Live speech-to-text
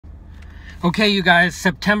Okay, you guys,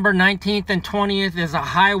 September 19th and 20th is a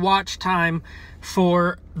high watch time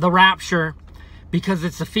for the rapture because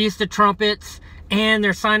it's the Feast of Trumpets and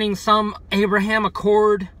they're signing some Abraham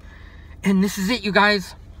Accord. And this is it, you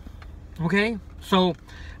guys. Okay, so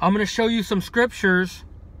I'm going to show you some scriptures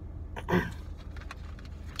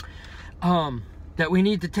that we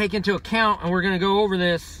need to take into account, and we're going to go over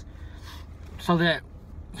this so that,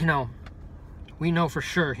 we know for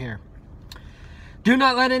sure here. Do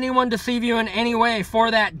not let anyone deceive you in any way,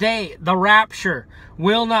 for that day, the rapture,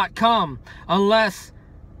 will not come unless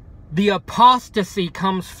the apostasy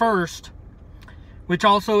comes first, which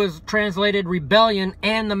also is translated rebellion,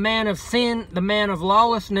 and the man of sin, the man of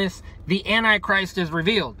lawlessness, the Antichrist is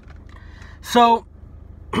revealed. So,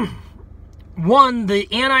 one, the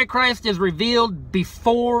Antichrist is revealed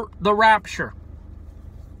before the rapture.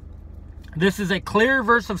 This is a clear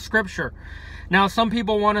verse of Scripture. Now, some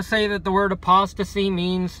people want to say that the word apostasy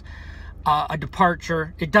means a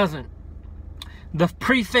departure. It doesn't. The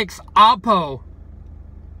prefix apo,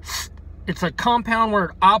 it's a compound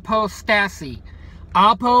word, apostasy.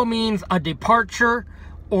 Apo means a departure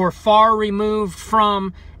or far removed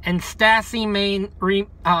from, and stasi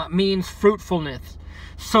means fruitfulness.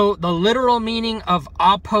 So the literal meaning of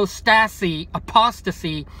apostasy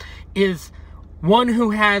is one who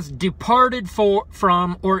has departed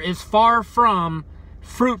from or is far from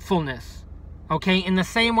fruitfulness. Okay, in the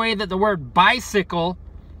same way that the word bicycle,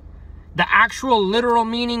 the actual literal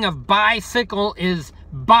meaning of bicycle is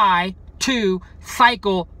bi, to,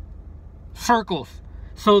 cycle, circles.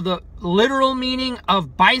 So the literal meaning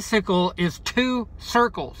of bicycle is 2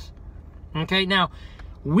 circles. Okay, now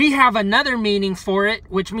we have another meaning for it,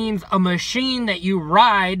 which means a machine that you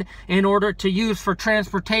ride in order to use for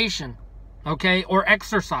transportation. Okay, or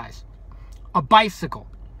exercise, a bicycle.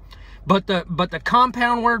 But the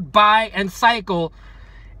compound word bi and cycle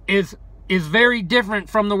is very different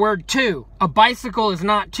from the word two. A bicycle is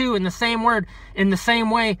not two in the same word. In the same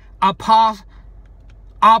way, apostasy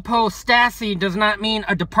does not mean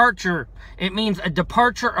a departure. It means a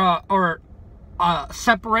departure or a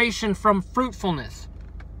separation from fruitfulness.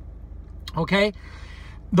 Okay,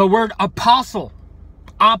 the word apostle,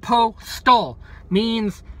 apostol,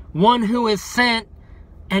 means one who is sent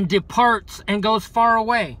and departs and goes far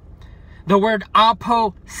away. The word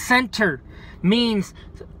apocenter means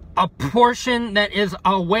a portion that is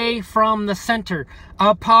away from the center.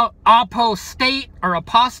 Apostate or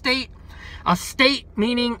apostate, a state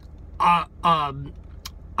meaning a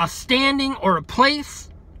standing or a place,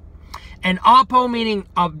 and apo meaning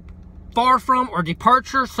a far from or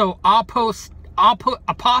departure. So apostate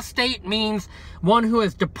means one who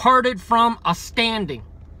has departed from a standing.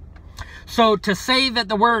 So to say that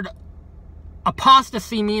the word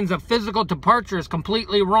apostasy means a physical departure is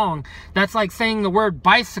completely wrong. That's like saying the word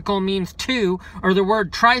bicycle means 2 or the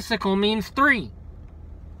word tricycle means 3.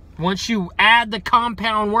 Once you add the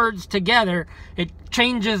compound words together, it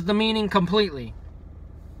changes the meaning completely.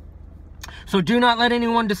 So do not let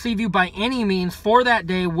anyone deceive you by any means, for that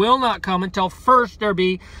day will not come until first there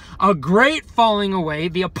be a great falling away,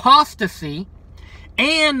 the apostasy,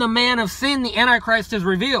 and the man of sin, the Antichrist, is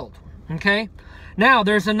revealed. Okay, now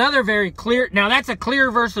there's another very clear, now that's a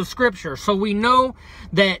clear verse of Scripture, so we know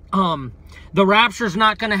that the rapture is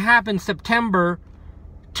not going to happen September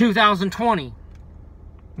 2020.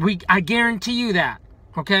 I guarantee you that.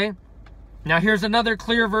 Okay, now here's another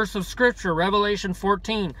clear verse of Scripture, Revelation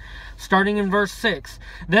 14, starting in verse 6.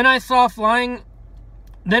 Then I saw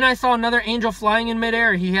another angel flying in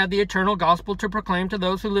midair. He had the eternal gospel to proclaim to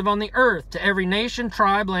those who live on the earth, to every nation,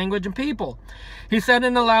 tribe, language, and people. He said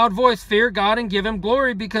in a loud voice, "Fear God and give him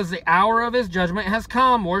glory, because the hour of his judgment has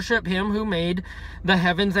come. Worship him who made the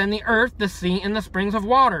heavens and the earth, the sea, and the springs of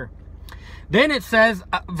water." Then it says,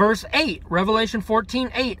 verse 8, Revelation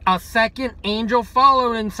 14:8, a second angel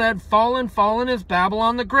followed and said, "Fallen, fallen is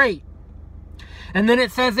Babylon the Great." And then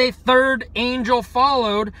it says a third angel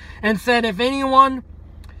followed and said, "If anyone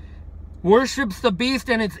worships the beast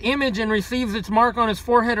and its image and receives its mark on his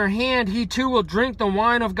forehead or hand, he too will drink the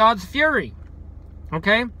wine of God's fury."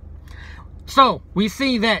 Okay? So, we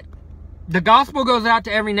see that the gospel goes out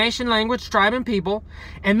to every nation, language, tribe, and people.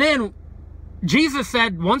 And then Jesus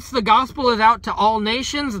said, once the gospel is out to all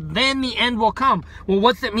nations, then the end will come. Well,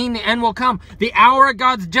 what's it mean the end will come? The hour of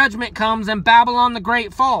God's judgment comes and Babylon the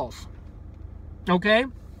Great falls. Okay?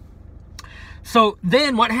 So,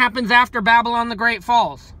 then what happens after Babylon the Great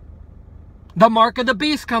falls? The mark of the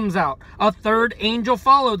beast comes out. A third angel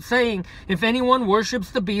followed, saying, if anyone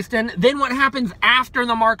worships the beast, and then what happens after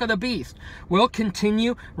the mark of the beast? We'll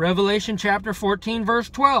continue Revelation chapter 14, verse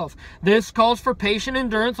 12. This calls for patient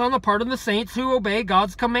endurance on the part of the saints who obey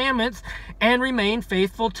God's commandments and remain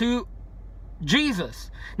faithful to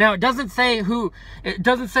Jesus. Now, it doesn't say the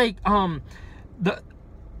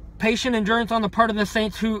patient endurance on the part of the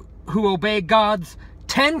saints who obey God's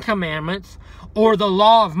 10 commandments or the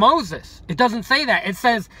law of Moses. It doesn't say that. It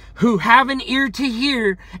says, who have an ear to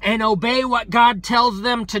hear and obey what God tells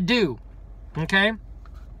them to do. Okay?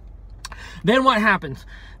 Then what happens?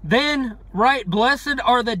 Then, right, blessed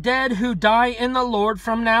are the dead who die in the Lord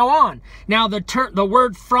from now on. Now, the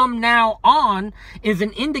word from now on is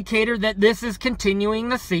an indicator that this is continuing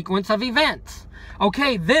the sequence of events.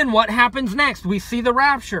 Okay, then what happens next? We see the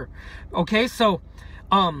rapture. Okay, so,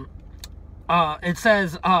 it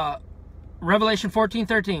says, Revelation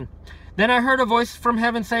 14:13. Then I heard a voice from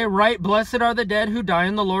heaven say, right, blessed are the dead who die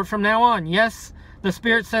in the Lord from now on. Yes, the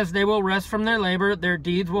Spirit says they will rest from their labor. Their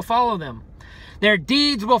deeds will follow them. Their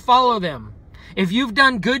deeds will follow them. If you've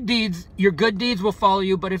done good deeds, your good deeds will follow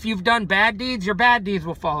you. But if you've done bad deeds, your bad deeds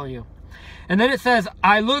will follow you. And then it says,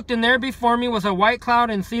 I looked, and there before me was a white cloud,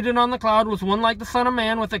 and seated on the cloud was one like the Son of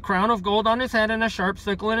Man, with a crown of gold on his head and a sharp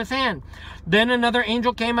sickle in his hand. Then another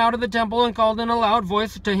angel came out of the temple and called in a loud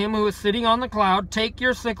voice to him who was sitting on the cloud, take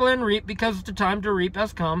your sickle and reap, because the time to reap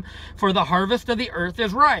has come, for the harvest of the earth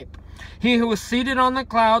is ripe. He who was seated on the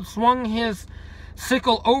cloud swung his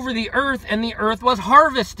sickle over the earth, and the earth was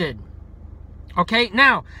harvested. Okay,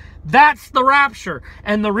 now, that's the rapture.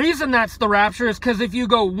 And the reason that's the rapture is because if you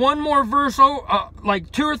go one more verse,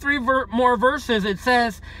 like 2 or 3 more verses, it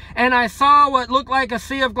says, and I saw what looked like a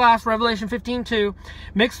sea of glass, Revelation 15:2,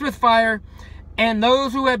 mixed with fire, and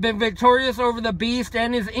those who had been victorious over the beast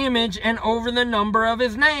and his image and over the number of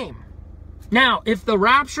his name. Now, if the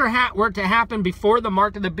rapture were to happen before the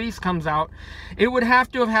mark of the beast comes out, it would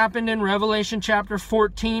have to have happened in Revelation chapter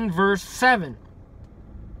 14, verse 7.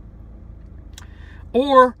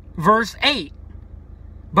 Or verse 8.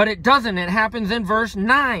 But it doesn't. It happens in verse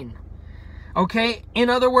 9. Okay? In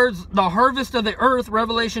other words, the harvest of the earth,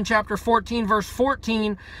 Revelation chapter 14, verse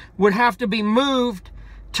 14, would have to be moved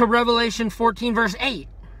to Revelation 14, verse 8.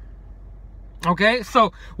 Okay?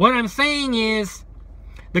 So, what I'm saying is,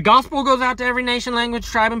 the gospel goes out to every nation, language,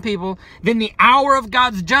 tribe, and people. Then the hour of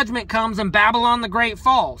God's judgment comes and Babylon the Great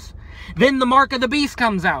falls. Then the mark of the beast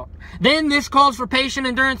comes out. Then this calls for patient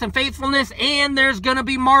endurance and faithfulness, and there's going to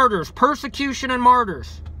be martyrs, persecution and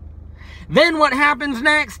martyrs. Then what happens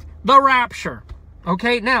next? The rapture.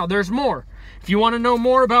 Okay, now there's more. If you want to know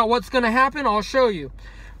more about what's going to happen, I'll show you.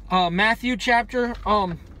 Matthew chapter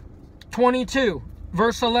 22,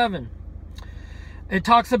 verse 11. It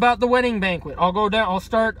talks about the wedding banquet. I'll go down. I'll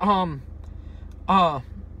start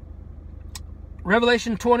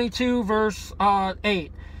Revelation 22, verse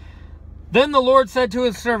 8. Then the Lord said to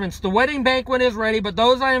his servants, the wedding banquet is ready, but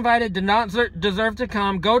those I invited did not deserve to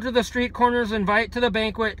come. Go to the street corners, invite to the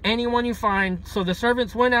banquet anyone you find. So the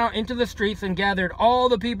servants went out into the streets and gathered all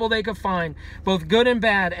the people they could find, both good and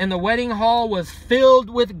bad, and the wedding hall was filled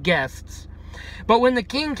with guests. But when the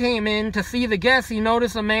king came in to see the guests, he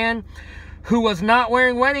noticed a man who was not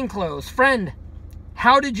wearing wedding clothes. Friend,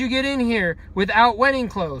 how did you get in here without wedding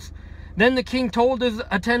clothes? Then the king told his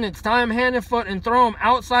attendants, tie him hand and foot and throw him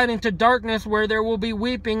outside into darkness, where there will be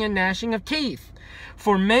weeping and gnashing of teeth.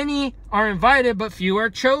 For many are invited, but few are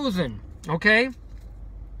chosen. Okay?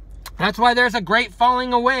 That's why there's a great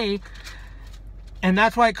falling away. And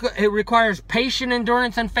that's why it requires patient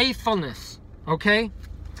endurance and faithfulness. Okay?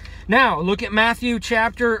 Now, look at Matthew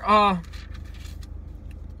chapter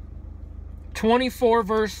 24,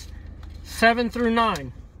 verse 7 through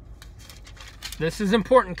 9. This is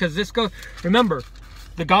important because this goes, remember,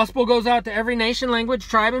 the gospel goes out to every nation, language,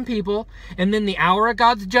 tribe, and people, and then the hour of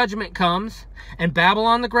God's judgment comes, and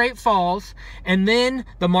Babylon the Great falls, and then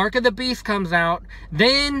the mark of the beast comes out,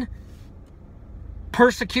 then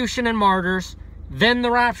persecution and martyrs, then the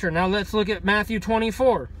rapture. Now let's look at Matthew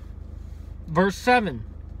 24, verse 7.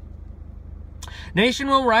 Nation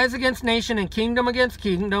will rise against nation and kingdom against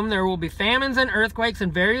kingdom. There will be famines and earthquakes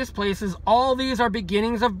in various places. All these are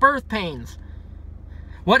beginnings of birth pains.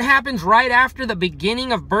 What happens right after the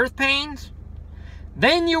beginning of birth pains?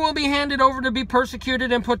 Then you will be handed over to be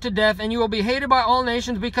persecuted and put to death, and you will be hated by all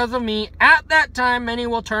nations because of me. At that time, many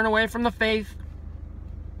will turn away from the faith.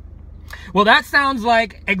 Well, that sounds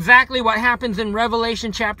like exactly what happens in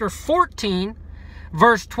Revelation chapter 14,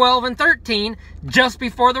 verse 12 and 13, just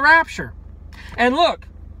before the rapture. And look,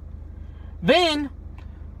 then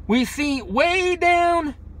we see way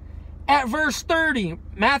down at verse 30.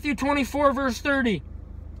 Matthew 24, verse 30.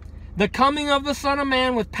 The coming of the Son of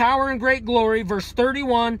Man with power and great glory, verse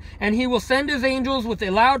 31, and he will send his angels with a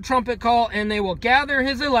loud trumpet call, and they will gather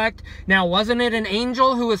his elect. Now, wasn't it an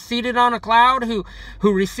angel who was seated on a cloud who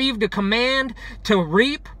received a command to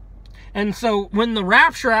reap? And so when the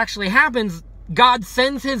rapture actually happens, God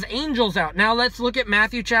sends his angels out. Now let's look at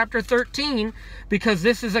Matthew chapter 13, because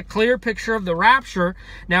this is a clear picture of the rapture.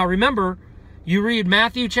 Now remember, you read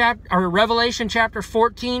Revelation chapter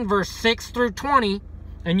 14, verse 6 through 20,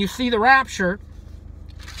 and you see the rapture.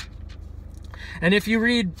 And if you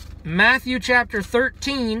read Matthew chapter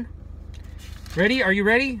 13, ready? Are you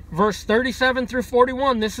ready? Verse 37 through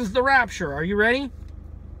 41, this is the rapture. Are you ready?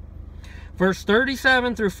 Verse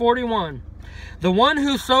 37 through 41. The one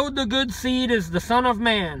who sowed the good seed is the Son of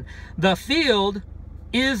Man. The field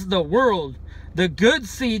is the world. The good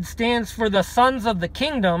seed stands for the sons of the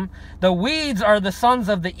kingdom. The weeds are the sons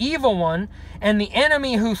of the evil one, and the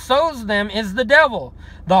enemy who sows them is the devil.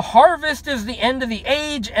 The harvest is the end of the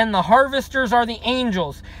age, and the harvesters are the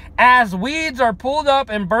angels. As weeds are pulled up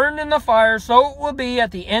and burned in the fire, so it will be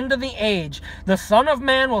at the end of the age. The Son of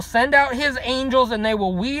Man will send out his angels, and they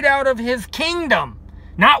will weed out of his kingdom.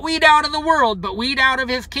 Not weed out of the world, but weed out of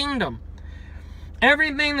his kingdom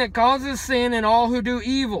everything that causes sin and all who do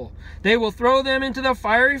evil. They will throw them into the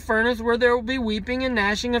fiery furnace, where there will be weeping and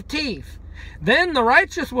gnashing of teeth. Then the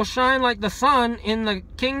righteous will shine like the sun in the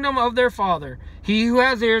kingdom of their Father. He who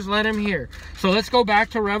has ears, let him hear. So let's go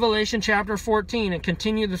back to Revelation chapter 14 and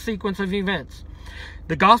continue the sequence of events.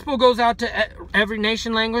 The gospel goes out to every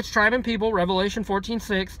nation, language, tribe, and people, Revelation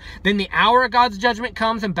 14:6. Then the hour of God's judgment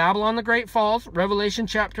comes, and Babylon the Great falls, Revelation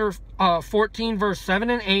chapter 14, verse 7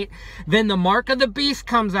 and 8. Then the mark of the beast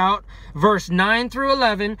comes out, verse 9 through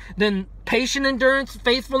 11. Then patient endurance,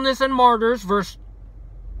 faithfulness, and martyrs, verse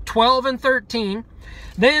 12 and 13.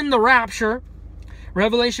 Then the rapture,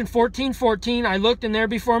 Revelation 14:14. I looked, and there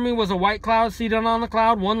before me was a white cloud, seated on the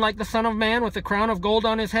cloud, one like the Son of Man, with a crown of gold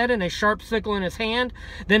on his head and a sharp sickle in his hand.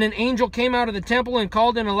 Then an angel came out of the temple and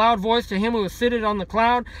called in a loud voice to him who was seated on the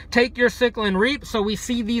cloud, take your sickle and reap. So we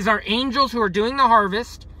see these are angels who are doing the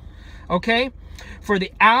harvest. Okay? For the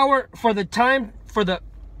time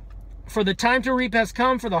to reap has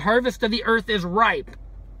come, for the harvest of the earth is ripe.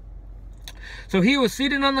 So he who was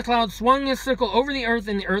seated on the cloud swung his sickle over the earth,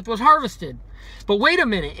 and the earth was harvested. But wait a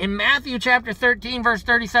minute, in Matthew chapter 13, verse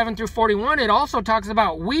 37 through 41, it also talks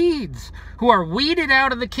about weeds who are weeded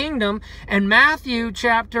out of the kingdom. And Matthew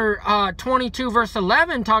chapter 22, verse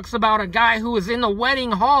 11 talks about a guy who was in the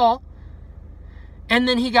wedding hall, and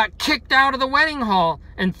then he got kicked out of the wedding hall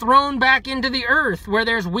and thrown back into the earth, where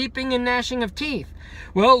there's weeping and gnashing of teeth.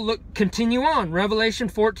 Well, look, continue on. Revelation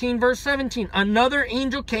 14, verse 17. Another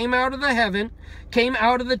angel came out of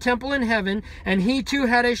the temple in heaven, and he too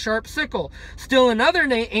had a sharp sickle. Still another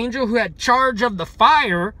angel who had charge of the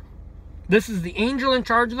fire, this is the angel in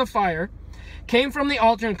charge of the fire, came from the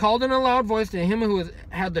altar and called in a loud voice to him who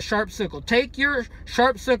had the sharp sickle. Take your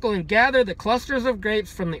sharp sickle and gather the clusters of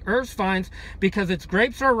grapes from the earth's vines, because its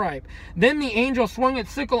grapes are ripe. Then the angel swung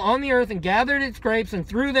its sickle on the earth and gathered its grapes and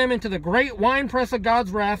threw them into the great winepress of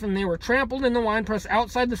God's wrath, and they were trampled in the winepress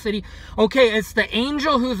outside the city. Okay, it's the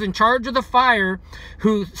angel who's in charge of the fire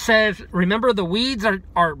who says, remember, the weeds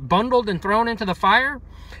are bundled and thrown into the fire?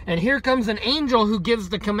 And here comes an angel who gives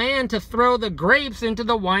the command to throw the grapes into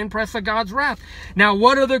the winepress of God's wrath. Now,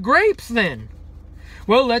 what are the grapes then?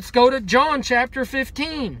 Well, let's go to John chapter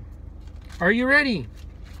 15. Are you ready?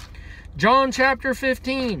 John chapter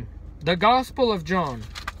 15, the Gospel of John.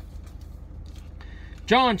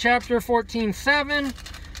 John chapter 14:7,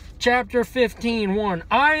 chapter 15:1.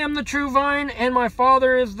 I am the true vine, and my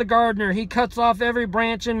Father is the gardener. He cuts off every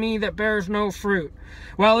branch in me that bears no fruit,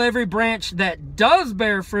 while every branch that does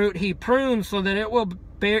bear fruit, he prunes so that it will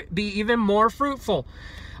be even more fruitful.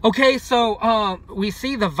 Okay, so we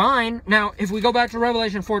see the vine. Now, if we go back to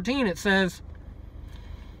Revelation 14, it says,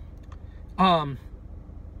 then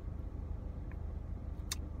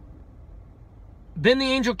the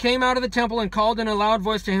angel came out of the temple and called in a loud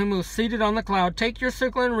voice to him who was seated on the cloud, take your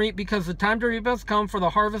sickle and reap, because the time to reap has come, for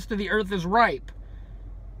the harvest of the earth is ripe.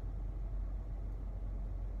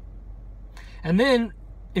 And then,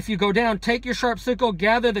 if you go down, take your sharp sickle,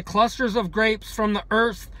 gather the clusters of grapes from the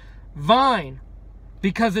earth's vine,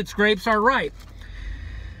 because its grapes are ripe.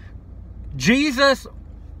 Jesus,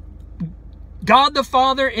 God the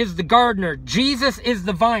Father, is the gardener. Jesus is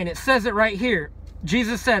the vine. It says it right here.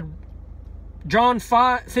 Jesus said, John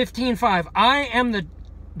 15:5, I am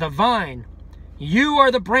the vine. You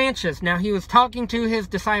are the branches. Now, he was talking to his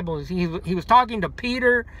disciples. He was talking to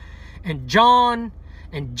Peter and John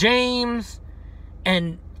and James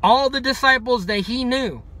and all the disciples that he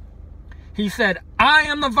knew. He said, I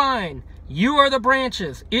am the vine, you are the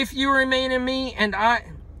branches. If you remain in me and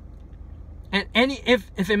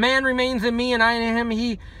if a man remains in me and I in him,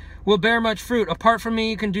 he will bear much fruit. Apart from me,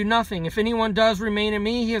 you can do nothing. If anyone does remain in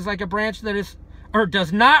me, he is like a branch that is, or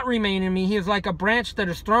does not remain in me, he is like a branch that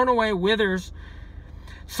is thrown away, withers.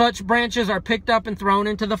 Such branches are picked up and thrown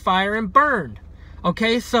into the fire and burned.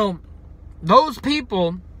 Okay, so those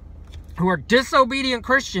people who are disobedient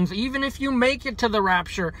Christians, even if you make it to the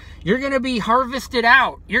rapture, you're going to be harvested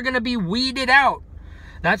out. You're going to be weeded out.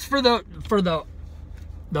 That's for the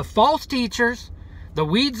false teachers, the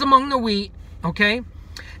weeds among the wheat. Okay,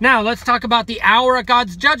 now let's talk about the hour of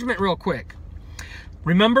God's judgment real quick.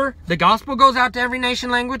 Remember, the gospel goes out to every nation,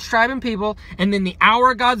 language, tribe, and people, and then the hour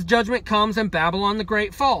of God's judgment comes and Babylon the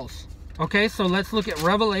Great falls. Okay, so let's look at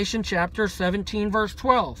Revelation chapter 17, verse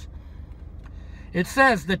 12. It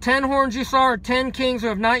says, the 10 horns you saw are 10 kings who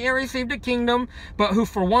have not yet received a kingdom, but who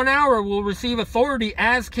for 1 hour will receive authority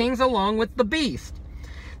as kings along with the beast.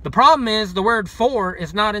 The problem is the word for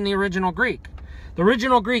is not in the original Greek. The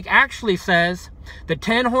original Greek actually says, the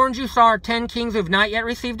 10 horns you saw are 10 kings who have not yet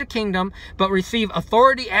received a kingdom, but receive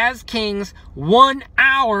authority as kings 1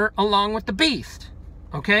 hour along with the beast.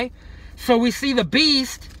 Okay? So we see the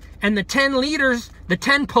beast and the 10 leaders, the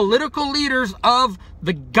 10 political leaders of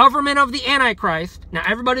the government of the Antichrist. Now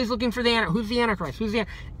everybody's looking for the Antichrist. Who's the Antichrist? Who's the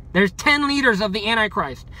There's 10 leaders of the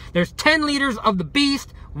Antichrist. There's 10 leaders of the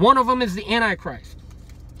beast. One of them is the Antichrist.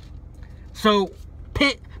 So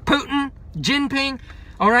Putin, Jinping.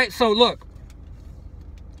 All right, so look.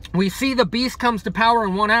 We see the beast comes to power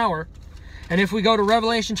in 1 hour. And if we go to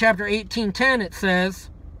Revelation chapter 18:10, it says,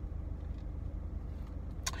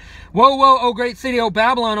 woe, woe, O great city, O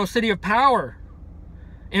Babylon, O city of power.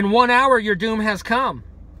 In 1 hour your doom has come.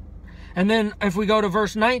 And then if we go to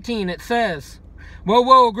verse 19, it says, woe,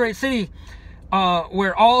 woe, O great city,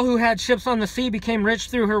 where all who had ships on the sea became rich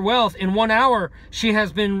through her wealth. In 1 hour she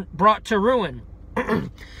has been brought to ruin.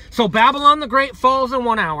 So Babylon the Great falls in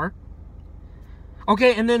 1 hour.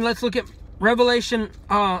 Okay, and then let's look at Revelation.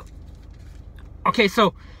 Okay,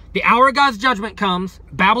 so the hour of God's judgment comes.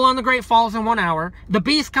 Babylon the Great falls in 1 hour. The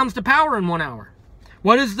beast comes to power in 1 hour.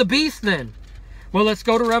 What is the beast then? Well, let's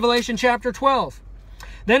go to Revelation chapter 12.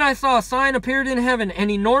 Then I saw a sign appeared in heaven, an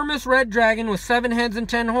enormous red dragon with 7 heads and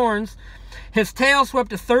 10 horns. His tail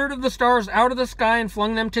swept 1/3 of the stars out of the sky and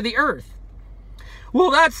flung them to the earth.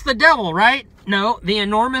 Well, that's the devil, right? No, the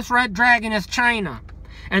enormous red dragon is China.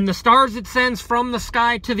 And the stars it sends from the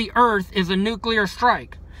sky to the earth is a nuclear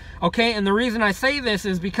strike. Okay, and the reason I say this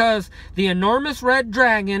is because the enormous red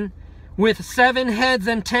dragon with 7 heads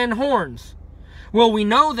and 10 horns. Well, we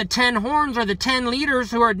know the 10 horns are the 10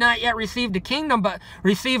 leaders who are not yet received a kingdom, but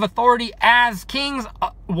receive authority as kings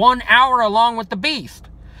 1 hour along with the beast.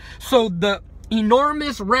 So the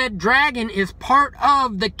enormous red dragon is part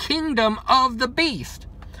of the kingdom of the beast.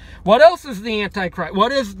 What else is the Antichrist?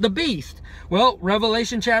 What is the beast? Well,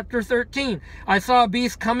 Revelation chapter 13. I saw a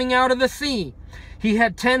beast coming out of the sea. He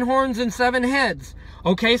had 10 horns and 7 heads.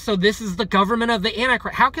 Okay, so this is the government of the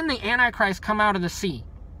Antichrist. How can the Antichrist come out of the sea?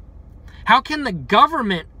 How can the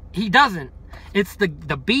government? He doesn't. It's the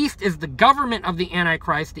beast is the government of the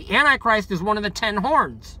Antichrist. The Antichrist is one of the 10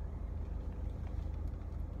 horns.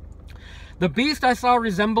 The beast I saw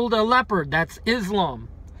resembled a leopard. That's Islam.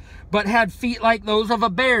 But had feet like those of a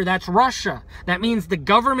bear. That's Russia. That means the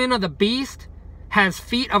government of the beast has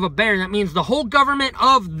feet of a bear. That means the whole government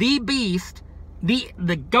of the beast, the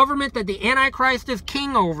government that the Antichrist is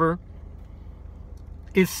king over,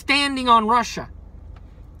 is standing on Russia.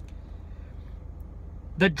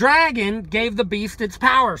 The dragon gave the beast its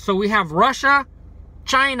power. So we have Russia,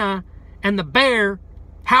 China, and the bear.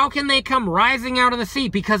 How can they come rising out of the sea?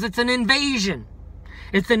 Because it's an invasion.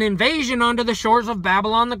 It's an invasion onto the shores of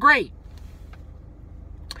Babylon the Great.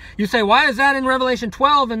 You say, why is that in Revelation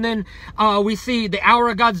 12? And then we see the hour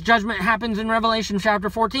of God's judgment happens in Revelation chapter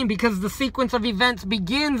 14. Because the sequence of events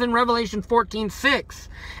begins in Revelation 14:6.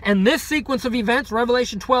 And this sequence of events,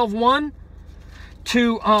 Revelation 12:1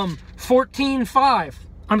 to 14:5.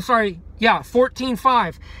 I'm sorry, yeah,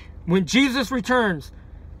 14:5. When Jesus returns.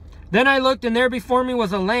 Then I looked, and there before me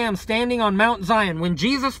was a lamb standing on Mount Zion. When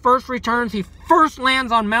Jesus first returns, he first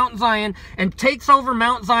lands on Mount Zion and takes over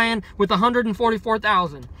Mount Zion with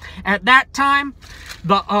 144,000. At that time,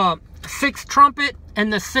 the 6th trumpet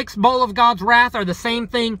and the 6th bowl of God's wrath are the same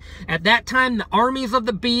thing. At that time, the armies of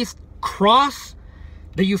the beast cross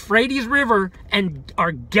the Euphrates River and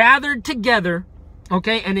are gathered together.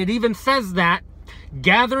 Okay, and it even says that,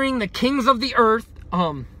 gathering the kings of the earth.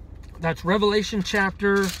 That's Revelation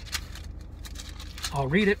chapter... I'll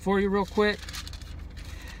read it for you real quick.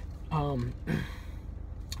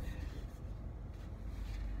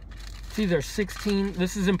 See, there's 16.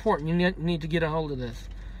 This is important. You need to get a hold of this.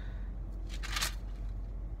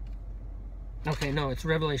 Okay, no, it's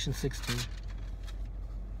Revelation 16.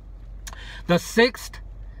 The sixth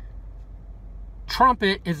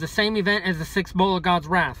trumpet is the same event as the sixth bowl of God's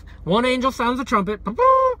wrath. One angel sounds the trumpet,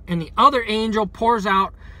 and the other angel pours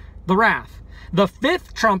out the wrath. The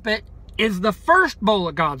fifth trumpet is the first bowl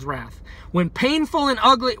of God's wrath. When painful and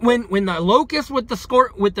ugly, when the locust with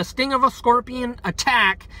the sting of a scorpion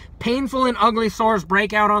attack, painful and ugly sores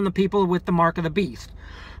break out on the people with the mark of the beast.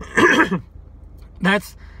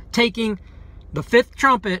 That's taking the fifth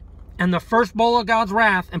trumpet and the first bowl of God's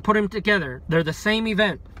wrath and put them together. They're the same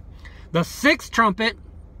event. The sixth trumpet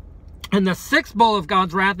and the sixth bowl of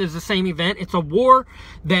God's wrath is the same event. It's a war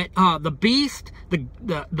that the beast,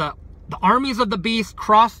 the armies of the beast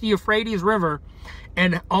cross the Euphrates River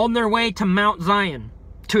and on their way to Mount Zion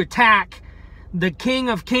to attack the King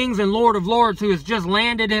of Kings and Lord of Lords, who has just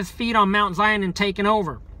landed his feet on Mount Zion and taken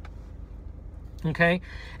over. Okay?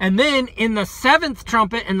 And then in the seventh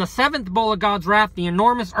trumpet and the seventh bowl of God's wrath, the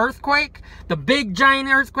enormous earthquake, the big giant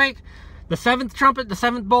earthquake, the seventh trumpet, the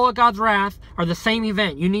seventh bowl of God's wrath are the same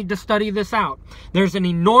event. You need to study this out. There's an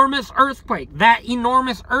enormous earthquake. That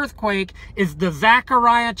enormous earthquake is the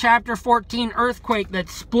Zechariah chapter 14 earthquake that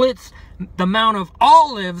splits the Mount of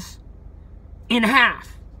Olives in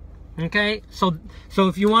half. Okay, so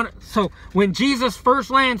if you want, so when Jesus first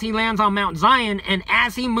lands, he lands on Mount Zion, and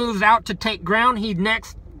as he moves out to take ground, he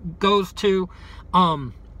next goes to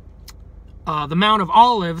the Mount of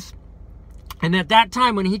Olives. And at that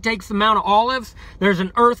time, when he takes the Mount of Olives, there's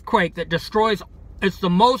an earthquake that destroys. It's the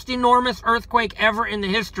most enormous earthquake ever in the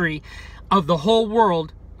history of the whole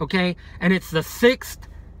world. Okay, and it's the sixth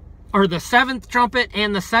or the seventh trumpet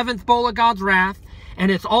and the seventh bowl of God's wrath, and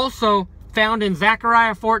it's also found in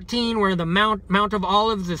Zechariah 14, where the Mount of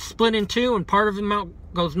Olives is split in two, and part of the mount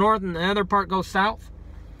goes north and the other part goes south.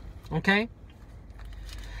 Okay?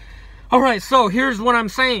 Alright, so here's what I'm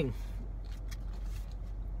saying.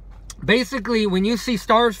 Basically, when you see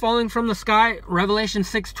stars falling from the sky, Revelation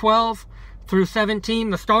 6:12 through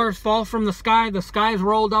 17, the stars fall from the sky is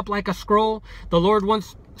rolled up like a scroll. The Lord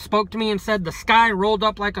once spoke to me and said, the sky rolled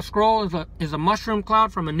up like a scroll is a mushroom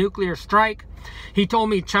cloud from a nuclear strike. He told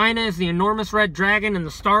me China is the enormous red dragon, and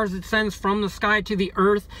the stars it sends from the sky to the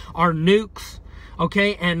earth are nukes.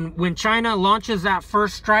 Okay, and when China launches that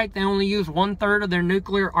first strike, they only use 1/3 of their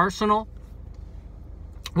nuclear arsenal.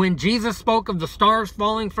 When Jesus spoke of the stars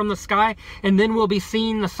falling from the sky, and then we'll be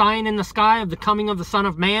seeing the sign in the sky of the coming of the Son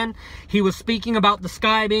of Man, he was speaking about the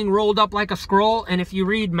sky being rolled up like a scroll. And if you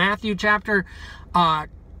read Matthew chapter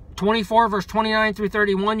 24, verse 29 through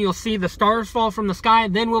 31, you'll see the stars fall from the sky.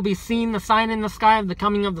 Then we'll be seeing the sign in the sky of the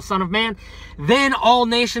coming of the Son of Man. Then all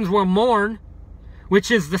nations will mourn, which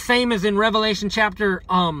is the same as in Revelation chapter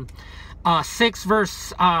 6,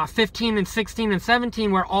 verse 15 and 16 and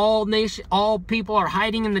 17, where all people are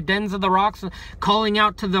hiding in the dens of the rocks, calling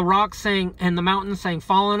out to the rocks saying, and the mountains saying,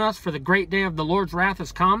 fall on us, for the great day of the Lord's wrath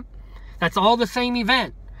has come. That's all the same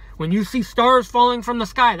event. When you see stars falling from the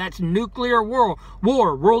sky, that's nuclear war,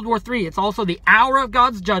 World War III. It's also the hour of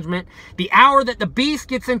God's judgment, the hour that the beast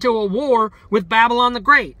gets into a war with Babylon the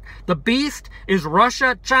Great. The beast is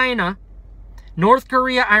Russia, China, North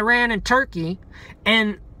Korea, Iran, and Turkey,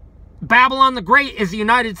 and Babylon the Great is the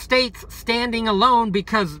United States standing alone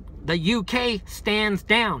because the UK stands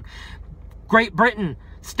down. Great Britain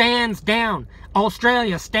stands down.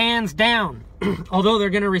 Australia stands down, although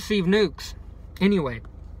they're going to receive nukes. Anyway,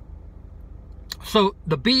 so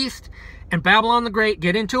the beast and Babylon the Great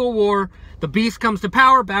get into a war. The beast comes to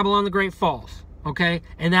power. Babylon the Great falls. Okay?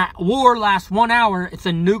 And that war lasts 1 hour. It's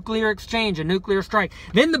a nuclear exchange, a nuclear strike.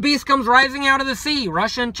 Then the beast comes rising out of the sea.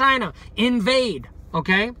 Russia and China invade.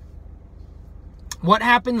 Okay? What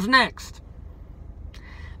happens next?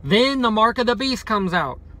 Then the mark of the beast comes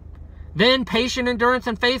out. Then patient endurance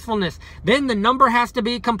and faithfulness. Then the number has to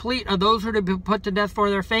be complete of those who are to be put to death for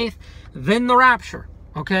their faith. Then the rapture.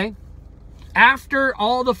 Okay? After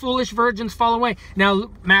all the foolish virgins fall away.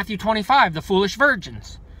 Now, Matthew 25, the foolish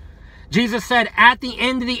virgins. Jesus said at the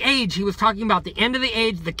end of the age, he was talking about the end of the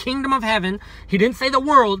age, the kingdom of heaven. He didn't say the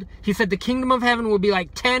world. He said the kingdom of heaven will be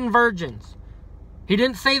like 10 virgins. He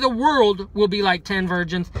didn't say the world will be like 10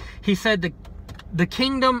 virgins. He said the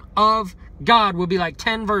kingdom of God will be like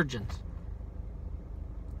 10 virgins.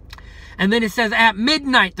 And then it says at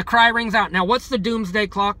midnight, the cry rings out. Now, what's the doomsday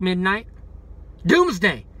clock, midnight?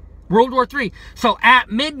 Doomsday. World War III. So at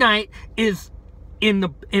midnight is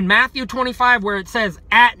in Matthew 25, where it says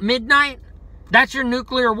at midnight, That's your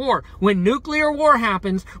nuclear war. When nuclear war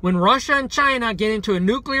happens, when Russia and China get into a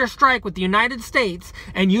nuclear strike with the United States,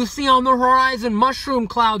 and you see on the horizon mushroom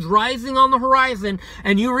clouds rising on the horizon,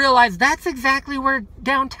 and you realize that's exactly where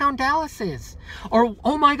downtown Dallas is. Or,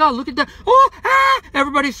 oh my God, look at that. Oh, ah!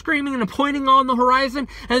 Everybody's screaming and pointing on the horizon,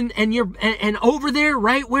 and over there,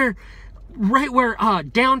 right where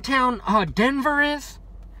downtown Denver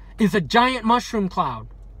is a giant mushroom cloud.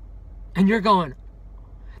 And you're going,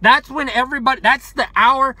 that's when that's the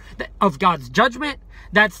hour of God's judgment.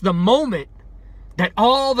 That's the moment that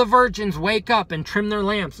all the virgins wake up and trim their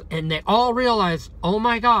lamps. And they all realize, oh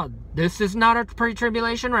my God, this is not a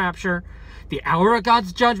pre-tribulation rapture. The hour of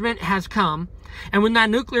God's judgment has come. And when that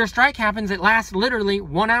nuclear strike happens, it lasts literally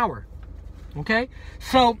 1 hour. Okay?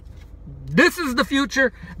 So this is the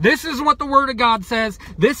future. This is what the Word of God says.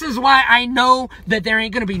 This is why I know that there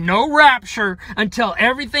ain't going to be no rapture until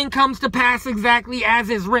everything comes to pass exactly as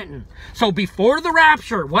is written. So before the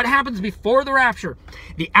rapture, what happens before the rapture?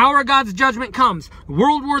 The hour of God's judgment comes.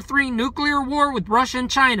 World War III, nuclear war with Russia and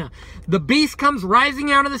China. The beast comes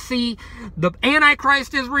rising out of the sea. The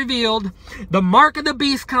Antichrist is revealed. The mark of the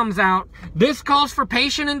beast comes out. This calls for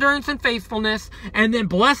patient endurance and faithfulness. And then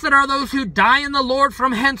blessed are those who die in the Lord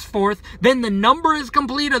from henceforth. Then the number is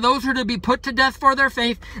complete of those who are to be put to death for their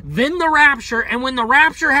faith. Then the rapture. And when the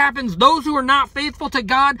rapture happens, those who are not faithful to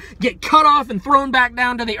God get cut off and thrown back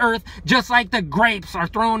down to the earth, just like the grapes are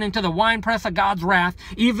thrown into the winepress of God's wrath.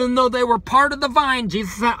 Even though they were part of the vine,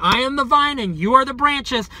 Jesus said, I am the vine and you are the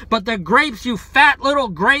branches. But the grapes, you fat little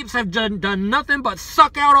grapes, have done nothing but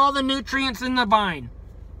suck out all the nutrients in the vine.